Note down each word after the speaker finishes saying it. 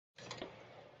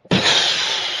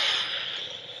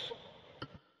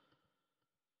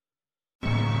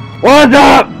What's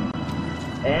up?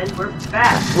 And we're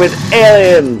back with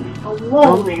aliens.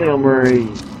 Colonial Murray.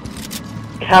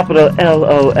 Capital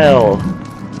LOL.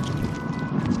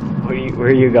 Where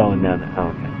are you going now? Oh,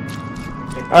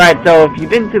 okay. Alright, so if you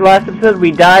didn't see the last episode, we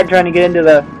died trying to get into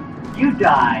the... You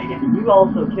died, and you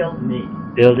also killed me.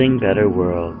 Building better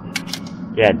world.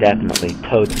 Yeah, definitely.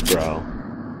 Totes, bro.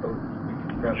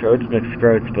 Totes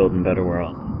McScroats building better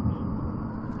world.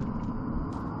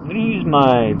 I'm gonna use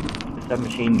my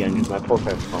submachine gun because my pulse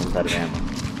rifle phone's out of ammo.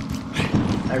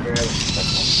 I rarely use that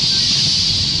one.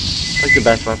 It's like the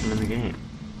best weapon in the game.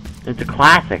 It's a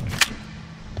classic.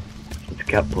 It's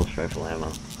got pulse rifle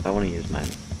ammo. I want to use mine.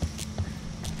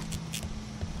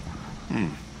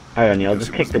 Alright, O'Neil,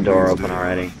 just kick the door open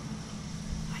already.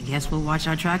 I guess we'll watch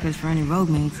our trackers for any rogue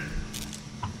mates.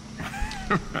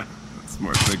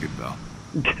 Smart thinking, Bell.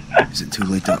 Is it too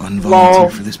late to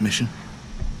unvolunteer for this mission?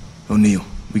 O'Neil,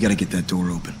 we gotta get that door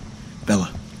open.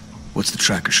 Bella, what's the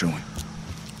tracker showing?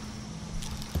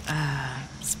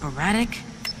 Sporadic?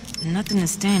 Nothing to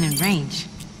stand in range.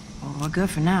 Well, we're good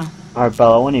for now. Alright,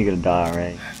 Bella, when are you gonna die,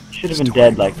 alright? You should have been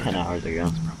dead like 10 hours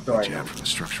ago. Sorry. Jab from the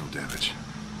structural damage.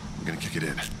 I'm gonna kick it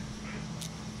in.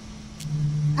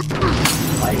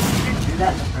 Why did you do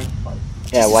that in the first place?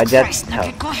 Yeah, why Jesus that's Christ, now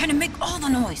how. go ahead and make all the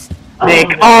noise.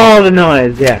 Make all the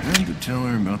noise, yeah. Time to tell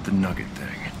her about the nugget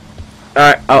thing.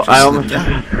 Alright, oh, I almost...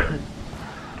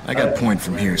 I got point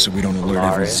from here so we don't alert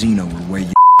every Xeno or way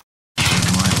you...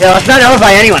 Yeah, let's not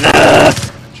notify anyone!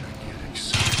 Gigantic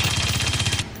size.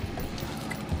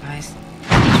 Guys,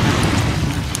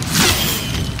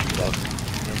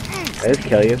 Did I just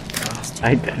kill you?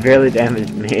 I barely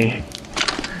damaged me.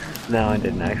 No, I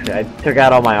didn't actually. I took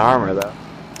out all my armor though.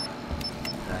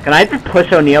 Can I just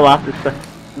push O'Neil off the cliff?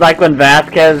 Like when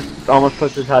Vasquez almost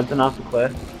pushes Hudson off the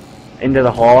cliff? Into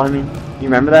the hole, I mean. You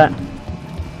remember that?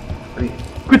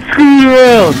 Quit screwing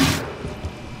around!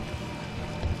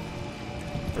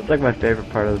 That's like my favorite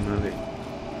part of the movie.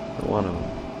 One of them.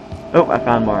 Oh, I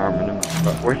found more armor.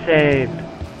 But we're saved.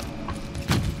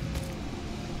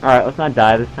 Alright, let's not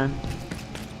die this time.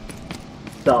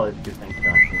 It's always a good thing,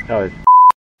 Josh. It's always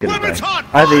good to die.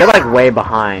 Alright, you're like way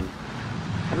behind.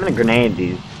 I'm gonna grenade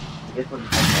these. This one's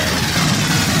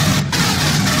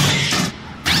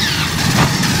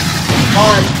I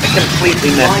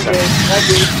completely missed them.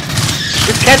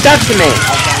 Just catch up to me!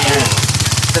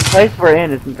 The place we're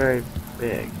in isn't very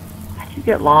big. How'd you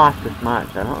get lost this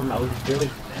much? I don't know. What were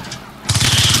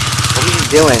you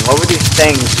doing? What were these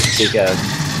things you speak of?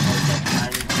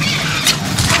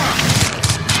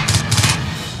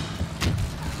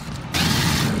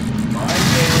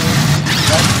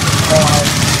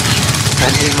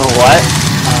 What?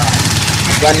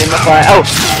 Gun in the fire. Oh!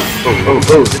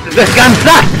 Oh! This gun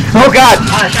sucks! Oh god!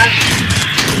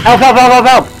 Help! Help! Help! Help!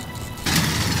 Help!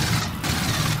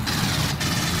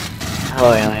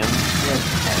 Hello, alien.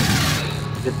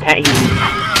 The tank.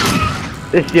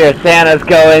 This year, Santa's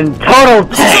going total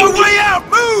tank. Way out!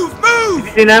 Move! Move! Have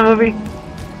you seen that movie?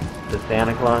 The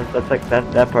Santa Claus. That's like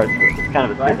that part's it's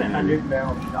kind of a stupid movie. 100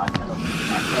 barrel shotgun over the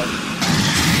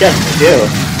Yes, you do.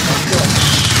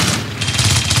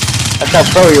 That's how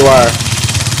pro you are.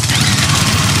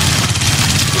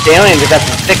 These aliens have got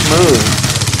some sick moves.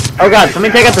 Oh god,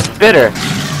 somebody take out the spitter.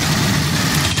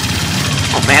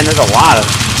 Oh man, there's a lot of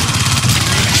them.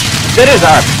 Spitters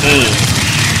are a pain.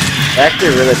 They're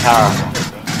actually really powerful.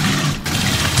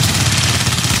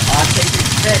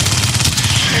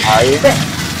 Are you?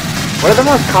 What are the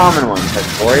most common ones? Like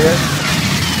warriors?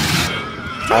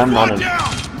 I'm running.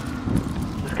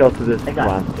 Let's go through this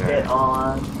monster. Get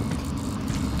on.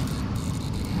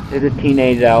 There's a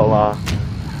teenage outlaw.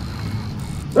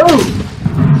 Boom!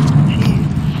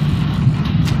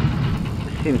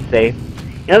 This seems safe.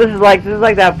 You know, this is like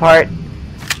that part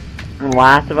in The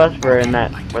Last of Us where they're in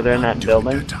that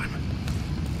building.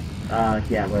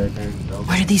 Yeah, where they're in the building.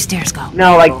 where did these stairs go?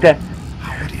 No, like that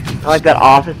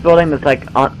office building that's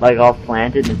like all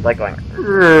slanted and it's like going.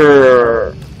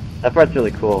 Rrr. That part's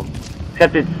really cool.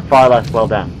 Except it's far less well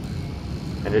done.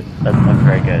 And that's not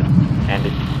very good. And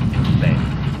it's safe.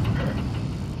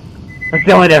 That's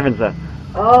the only difference though.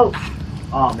 Oh!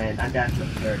 Oh man, I'm down to the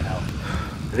third health.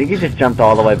 I think you just jumped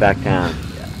all the way back down.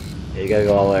 Yeah, you gotta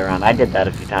go all the way around. I did that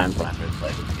a few times when I first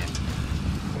played this game.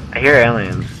 I hear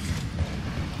aliens.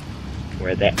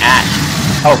 Where are they at?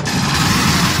 Oh!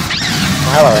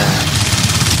 Oh, hello, aliens.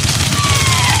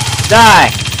 Die!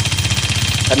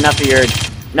 Had enough of your...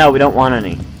 No, we don't want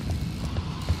any.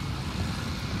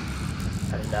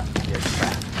 Had enough of your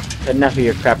crap. Had enough of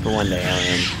your crap for one day,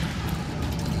 aliens.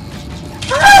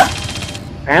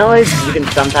 Apparently, you can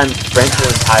sometimes sprint through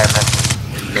entire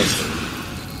messages.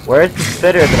 Where's the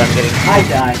spitter that I'm getting? I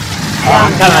died. Oh,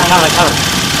 I'm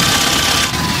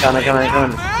coming.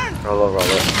 Roll over.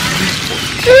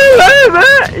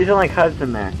 He's only like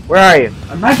Hudson there. Where are you?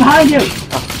 I'm right behind you.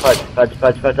 Oh,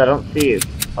 fudge. I don't see you.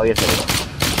 Oh, yes, I do.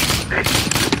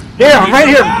 Here, I'm right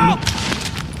here.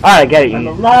 Alright, I get it. I'm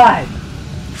alive.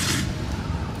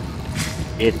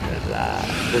 It's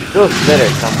alive. There's still a spitter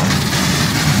somewhere.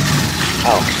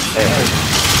 Oh, there it is.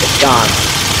 It's gone.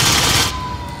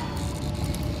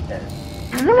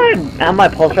 And my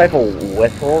pulse rifle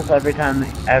whistles every time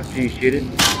after you shoot it.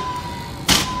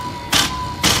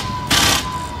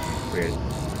 Weird.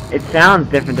 It sounds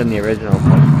different than the original pulse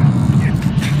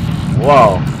rifle.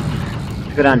 Whoa.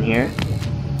 Let's go down here.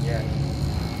 Yeah.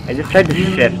 I just tried to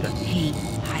shift. Hate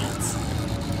heights.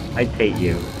 I'd hate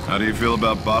you. How do you feel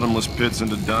about bottomless pits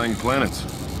into dying planets?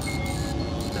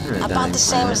 This isn't a dying About the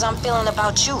same planet. as I'm feeling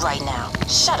about you right now.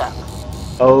 Shut up.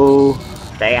 Oh,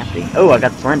 sassy. Oh, I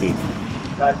got Slendy.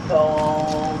 Got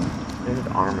some. There's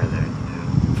armor there, too.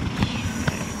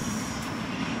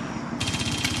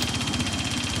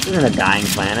 This isn't a dying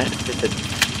planet. It's just a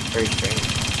very strange.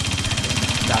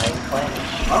 Dying planet.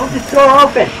 Oh, this door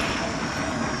open.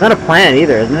 It's not a planet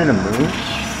either, isn't it a moon?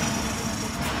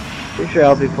 Pretty sure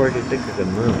LP426 is a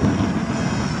moon.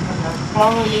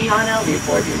 Follow me on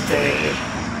LP426.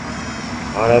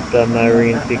 On up the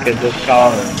marine because it's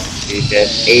calling. He said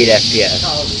 8 FPS.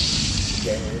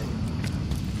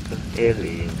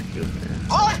 Aliens killed them.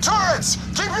 Black turrets!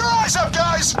 Keep your eyes up,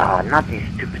 guys! Ah, not these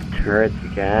stupid turrets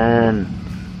again.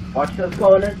 Watch those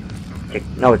corners. Check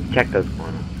those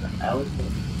corners. I was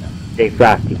Stay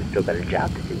frosty, but still got a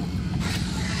job to do.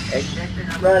 ignition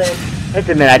running. Let's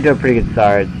admit, I do a pretty good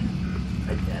SARS.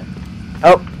 I guess.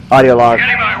 Oh, audio log.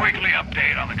 Getting my weekly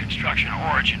update on the construction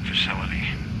origin facility.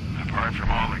 Apart from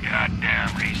all the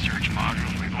goddamn research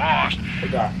modules we've lost, I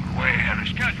got we're way ahead of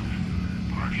schedule.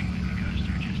 Partially because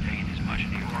there just ain't as much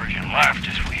of the origin left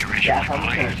as we originally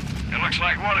believed. It looks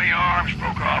like one of the arms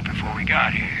broke off before we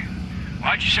got here.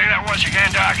 Why'd you say that was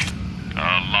again, Doc?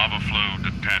 Lava flow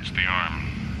detached the arm.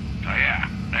 Oh yeah,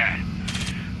 that.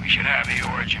 We should have the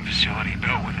origin facility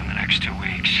built within the next 2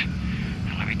 weeks.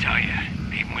 And let me tell you,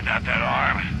 even without that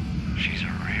arm, she's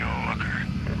a real looker.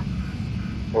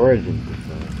 Origin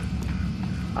facility.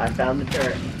 I found the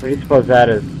turret. What do you suppose that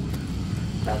is?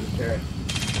 Found the turret.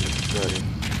 Facility.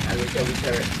 I will kill the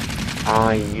turret.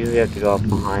 You usually have to go up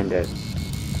behind it.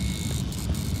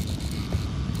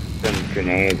 Some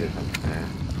grenades or something there.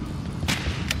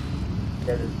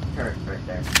 There's a turret right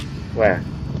there. Where?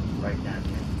 Right down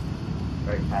here.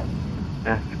 Right past me.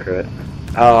 Screw it.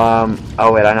 Oh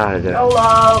wait, I know how to do it.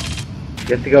 Hello!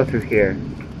 You have to go through here.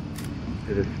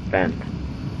 Through this vent.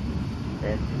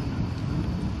 Then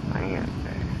I am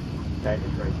that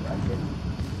is right past it.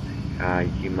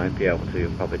 you might be able to.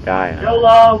 You'll probably die.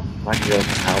 YOLO! Why don't you go to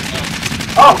help them?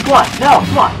 Oh, come on! No,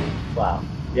 come on! Wow.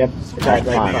 Yep, that's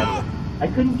fine. I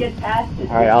couldn't get past it.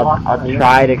 Alright, I'll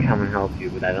try to come and help you,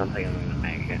 but I don't think I'm gonna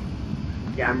make it.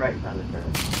 Yeah, I'm right in front of the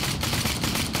turret.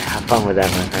 Have fun with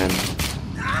that, my friend.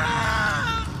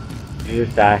 You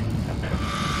just die.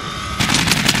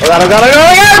 Oh god!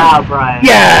 Oh, Brian.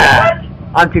 Yeah!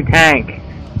 Onto tank.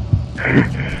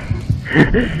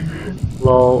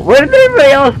 Lol. Where did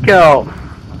everybody else go?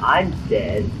 I'm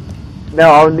dead.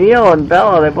 No, O'Neil and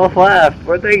Bella, they both left.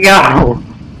 Where'd they go?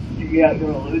 You guys are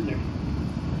a loser.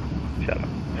 Shut up.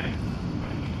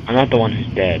 I'm not the one who's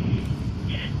dead.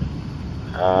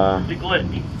 It's a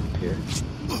glitch. Here.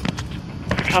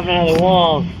 Coming out of the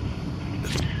walls.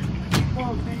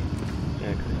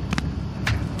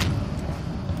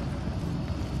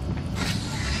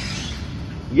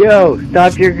 Yo,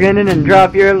 stop your grinning and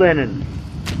drop your linen.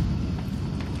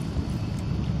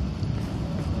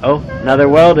 Oh, another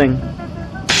welding.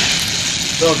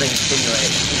 Building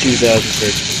simulator.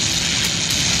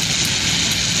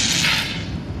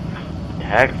 2013.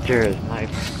 Texture is my...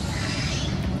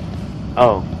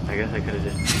 Oh, I guess I could have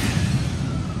just...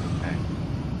 Okay.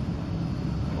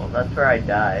 Well, that's where I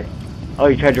died. Oh,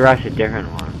 you tried to rush a different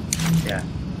one. Yeah.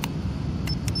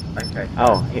 Okay.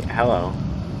 Oh, hello.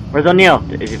 Where's O'Neil?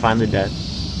 Is he finally dead?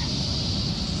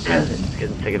 He's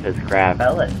getting sick of his crap. Yeah,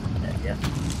 Fell it. Yeah.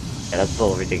 that's a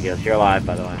little ridiculous. You're alive,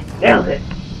 by the way. Nailed it.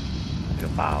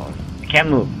 Good power. I can't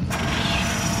move.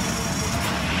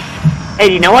 Hey,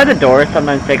 do you know why the doors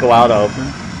sometimes take a while to open?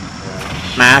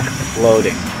 Mask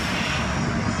loading.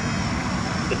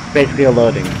 It's basically a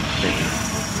loading thing.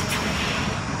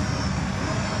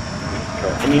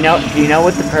 And you know, do you know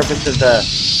what the purpose of the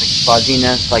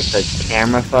fuzziness, like the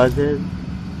camera fuzz is?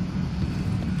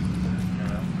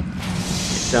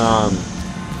 It's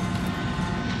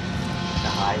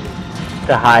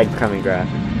to hide crummy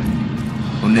graphics.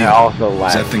 O'Neill, They're also does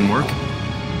laggy. that thing work?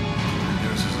 Your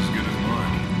guess is as good as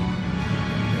mine.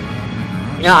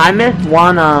 Yeah, I missed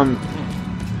one,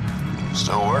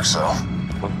 Still works, though.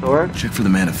 what's the word? Check for the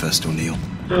manifest, O'Neill.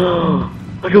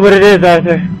 Look at what it is,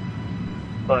 Arthur.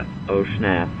 What? Oh,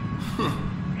 snap.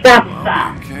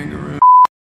 Kangaroo.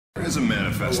 There is a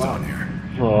manifest on here.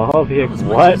 Oh, yeah, That was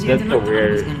much what? easier That's than I so thought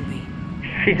it was weird. gonna be.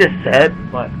 She just said,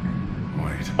 what?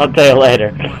 Wait. I'll tell you later.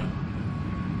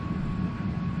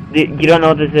 You don't know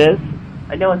what this is?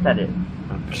 I know what that is.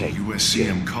 There's a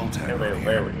USCM contact right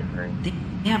here.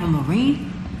 They have a Marine?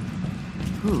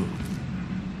 Who?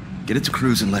 Get it to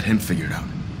Cruz and let him figure it out.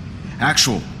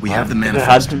 Actual, we have the Is it manifest.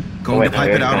 Hudson? Going Oh, wait, to no, pipe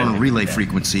we it out already on a got it. relay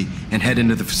frequency and head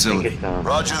into the I think facility. it's,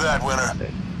 Roger that, Winner.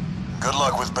 Good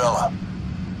luck with Bella.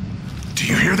 Do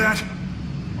you hear that?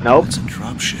 Nope, It's a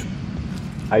dropship.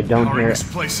 I don't hear it. This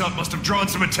place up must have drawn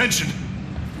some attention.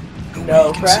 No No way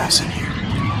you can crap. see us in here.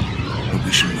 But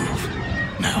we should move.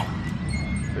 Now.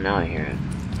 Now I hear it.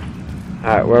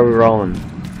 Alright, where are we rolling?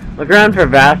 Look around for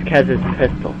Vasquez's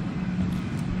pistol.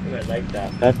 I like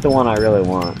that. That's the one I really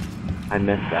want. I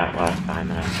missed that last time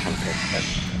and I was kind of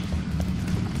pissed.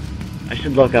 I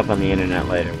should look up on the internet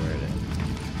later where it is.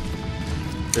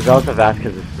 There's also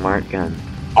Vasquez's smart gun.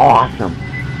 Awesome! We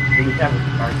used to have a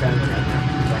smart gun and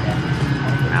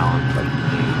Now I'm like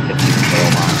 50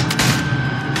 kilowatts.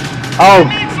 Oh!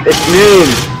 It's noon!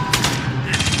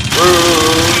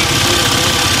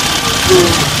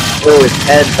 Oh, his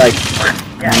head like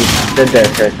he stood there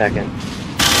for a second.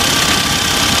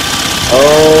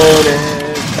 Oh, this.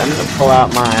 I'm gonna pull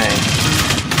out my.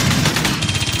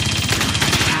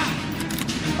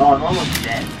 Oh, I'm almost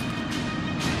dead.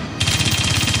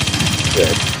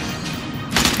 Good.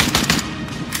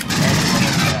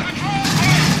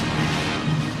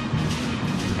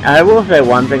 I will say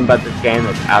one thing about this game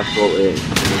that's absolutely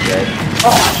good. Oh,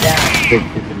 I'm down. It's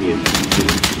the music.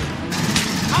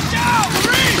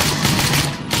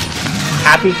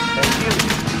 Happy? Thank you.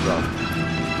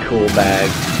 Cool bag.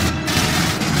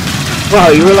 Wow,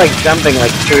 you were like jumping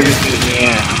like 30 feet in the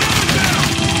air.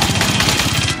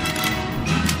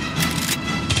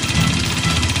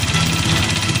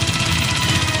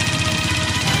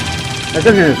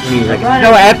 Listen to this music. It's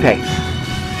so epic.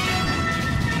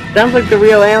 Sounds like the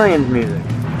real Aliens music.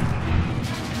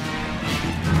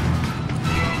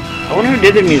 I wonder who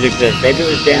did the music to this. Maybe it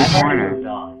was Dan Horner.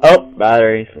 Oh,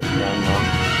 batteries.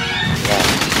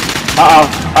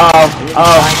 Uh-oh.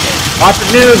 Lots of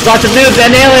noobs,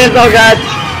 and aliens, oh god!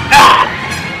 Ah!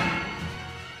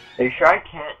 Are you sure I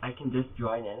can just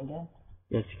join in again?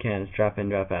 Yes, you can. It's drop in,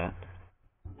 drop out.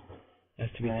 It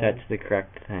has to be set to the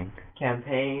correct thing.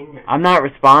 Campaign, I'm not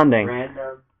responding.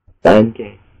 random.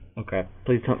 Okay. Okay,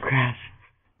 please don't crash.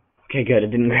 Okay, good,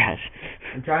 it didn't crash.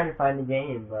 I'm trying to find the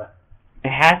game, but It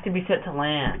has to be set to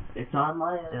land. it's on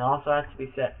land. It also has to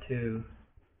be set to...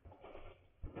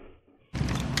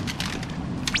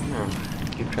 No,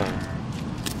 keep trying.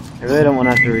 I really don't want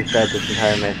to have to restart this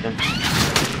entire mission.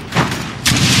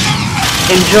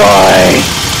 Enjoy!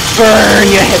 Burn,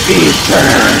 you hippies,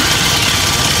 burn!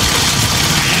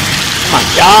 Oh my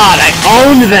god, I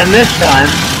owned them this time!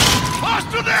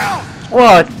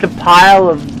 Whoa, it's a pile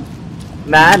of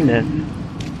madness.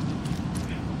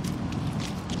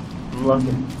 I'm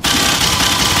looking.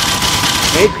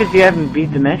 Maybe it's because you haven't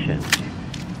beat the mission.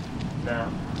 No.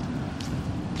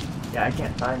 Yeah, I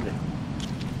can't find it.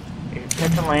 Is it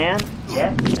set to land?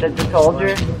 Yeah. Is it the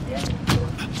soldier? Yeah.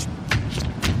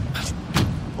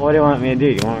 What do you want me to do?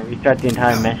 You want to restart the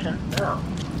entire mission? No.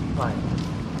 It's fine.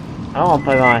 I don't want to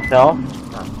play by myself. No,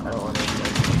 I don't want to.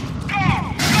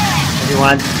 Do you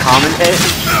want to commentate?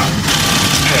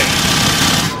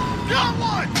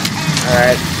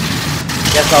 Alright.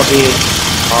 Guess I'll be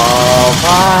all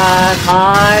by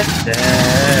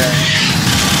myself.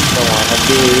 Don't wanna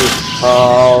be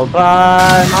all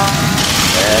by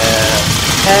myself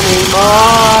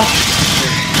anymore.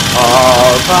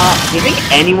 All by... Do you think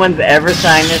anyone's ever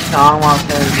sang this song while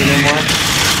playing Video More?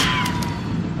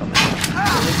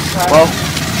 Well,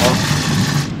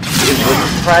 it wouldn't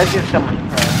surprise you if someone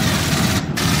tried.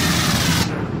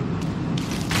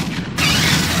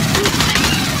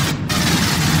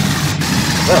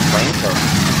 What a flamethrower.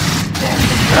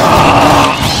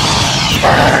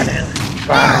 Burn it.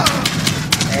 Burn.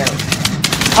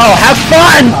 Oh, have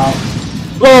fun!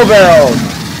 Slow barrels!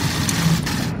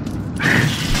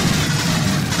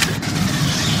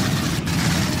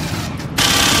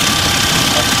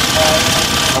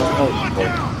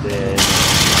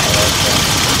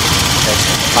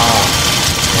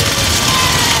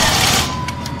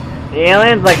 The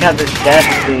aliens like have this death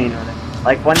scene.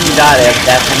 Like when you die, they have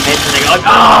death animation. They go like,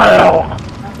 oh!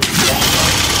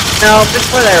 No,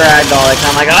 before they ragdoll, like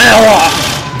I'm like,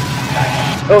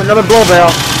 oh, another blow barrel.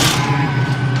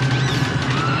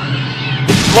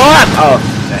 Blow up! Oh,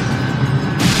 okay.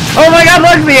 Oh my god,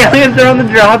 look, the aliens are on the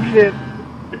dropship.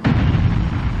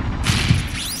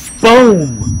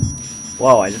 Boom!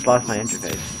 Whoa, I just lost my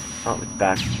interface. Oh, it's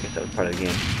back. I guess that was part of the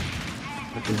game.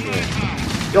 What's in here?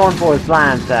 Going for his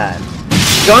blind side.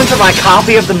 Going for my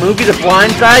copy of the movie The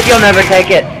Blind Side? You'll never take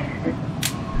it.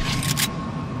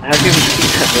 How do you see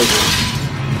that movie?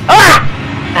 Ah!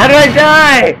 How did I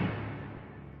die?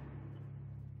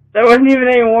 There wasn't even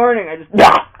any warning. I just...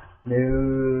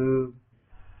 No!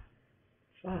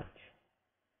 Fuck.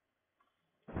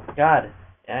 God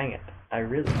dang it. I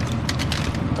really...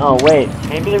 Oh, wait.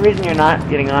 Maybe the reason you're not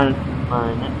getting on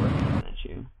my network is that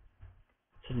you...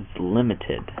 It's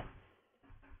limited.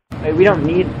 Wait, we don't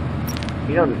need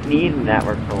a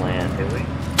network to land, do we?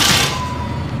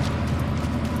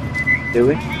 Do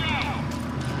we?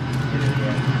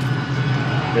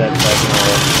 That's like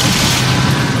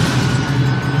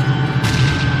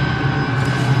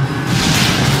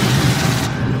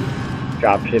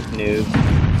dropship noob.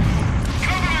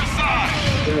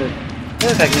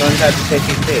 Look, I can go inside the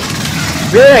KTC.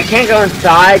 Really? I can't go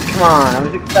inside? Come on, I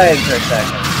was excited for a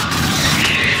second.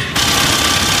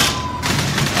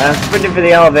 I'm sprinting for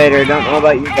the elevator, don't know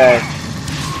about you guys.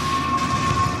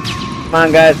 Come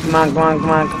on guys, come on.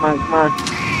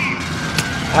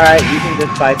 Alright, you can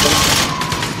just fight them.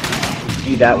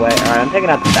 You that way. Alright, I'm taking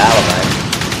out the battle rifle.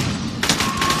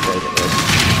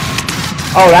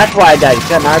 Oh, that's why I died. He's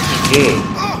got an RPG.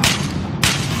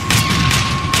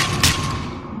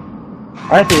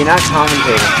 Arthur, you're not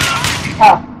commentating.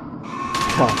 Oh.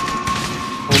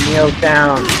 O'Neill's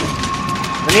down.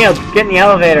 O'Neill, get in the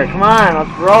elevator. Come on,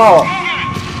 let's roll.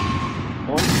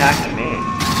 Don't attack me.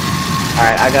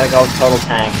 Alright, I gotta go total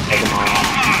tank. Take him on.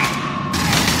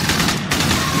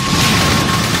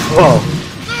 Whoa.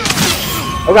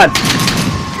 Oh god.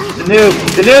 The noob,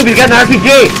 he's got an RPG!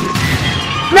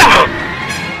 No!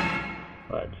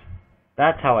 But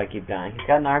that's how I keep dying. He's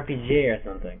got an RPG or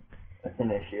something. That's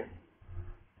an issue.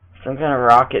 Some kind of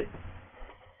rocket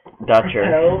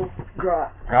Dutcher.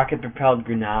 Rocket propelled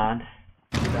grenade.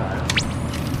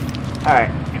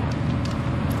 Alright.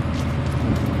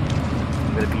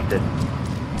 I'm gonna beat this.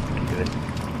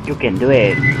 You can do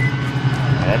it.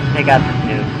 Alright, let's take out this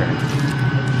noob first.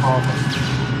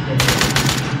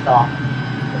 Stop.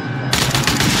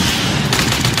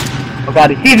 Oh god,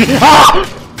 he sees me! Oh!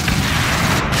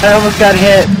 I almost got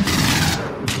hit.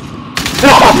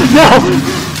 No!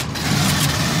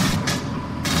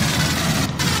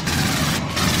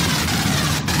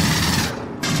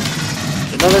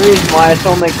 Another reason why I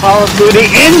still make Call of Duty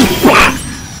in.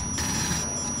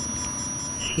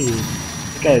 Jeez,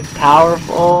 this guy is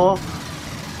powerful.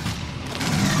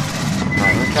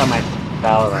 Alright, let's try my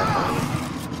battle rifle.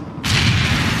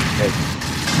 Okay.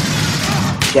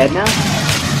 Dead now?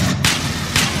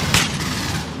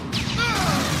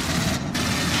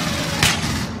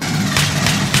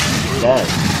 Dead.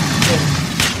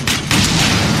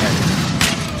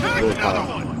 Really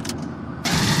powerful.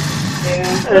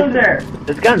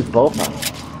 This gun's bullpup.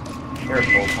 Sure,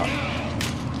 bullpup.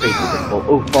 Basically full.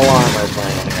 Ooh, full armor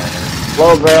playing on the gun.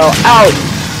 Blow barrel out!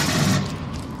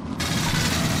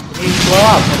 He's blow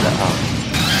up. What the hell?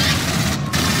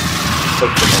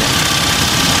 Takes a minute.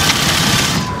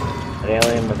 An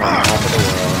alien was on top of the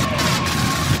world.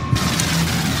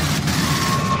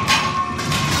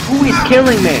 Ooh, he's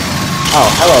killing me! Oh,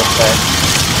 hello, sir.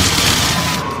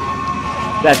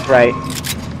 That's right.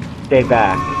 Stay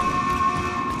back.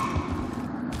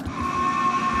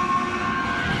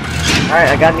 Alright,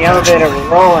 I got in the elevator, we're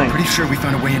rolling. Pretty sure we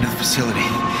found a way into the facility.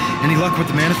 Any luck with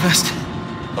the manifest?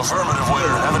 Affirmative,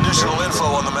 Winter. Have additional info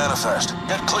on the manifest.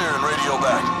 Get clear and radio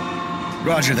back.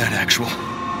 Roger that, Actual.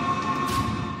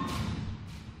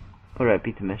 What, did I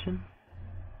beat the mission?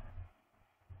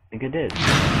 I think I did.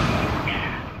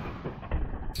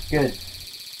 Good.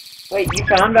 Wait, you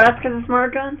found Vasquez's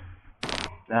smart gun?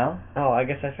 No? Oh, I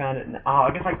guess I found it. Oh,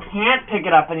 I guess I can't pick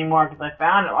it up anymore because I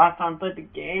found it last time I played the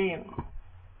game.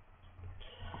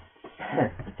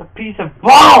 It's a piece of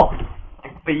bull!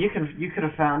 But you could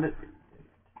have found it.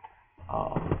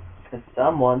 Oh, because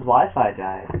someone's Wi-Fi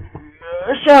died.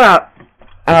 Shut up!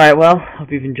 Alright, well,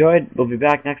 hope you've enjoyed. We'll be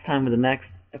back next time with the next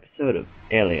episode of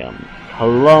Aliens.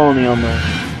 Colonial.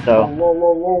 So,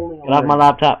 get off my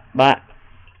laptop. Bye.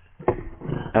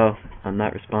 Oh, I'm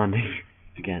not responding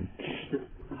again.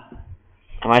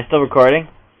 Am I still recording?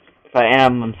 If I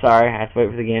am, I'm sorry. I have to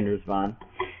wait for the game to respond.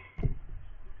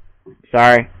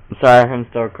 Sorry. I'm sorry if I'm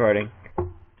still recording.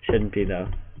 Shouldn't be, though.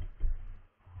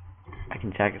 I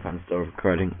can check if I'm still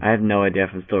recording. I have no idea if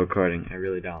I'm still recording. I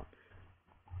really don't.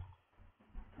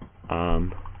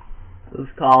 Whose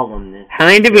column this? How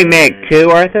many did we make? 2,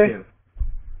 Arthur? 2.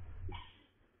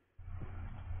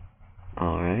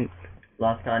 Alright.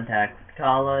 Lost contact with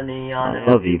Colonial.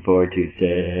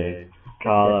 LV426.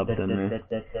 Call up the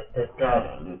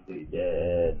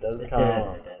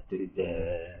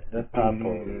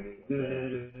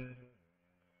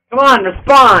Come on,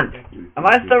 respond! Am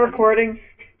I still recording?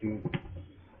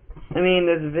 I mean,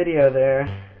 there's a video there.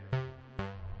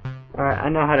 Alright, I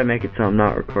know how to make it so I'm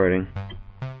not recording.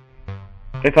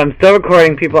 If I'm still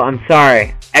recording, people, I'm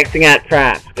sorry. Xing out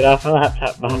traps. Get off my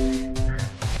laptop, Bob.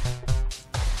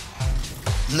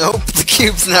 Nope, the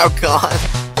cube's now gone.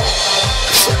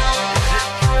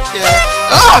 Yeah.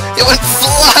 Oh! It went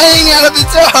flying out of the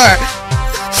door!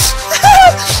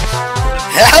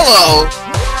 Hello!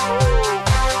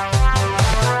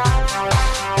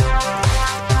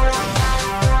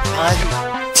 God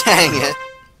dang it.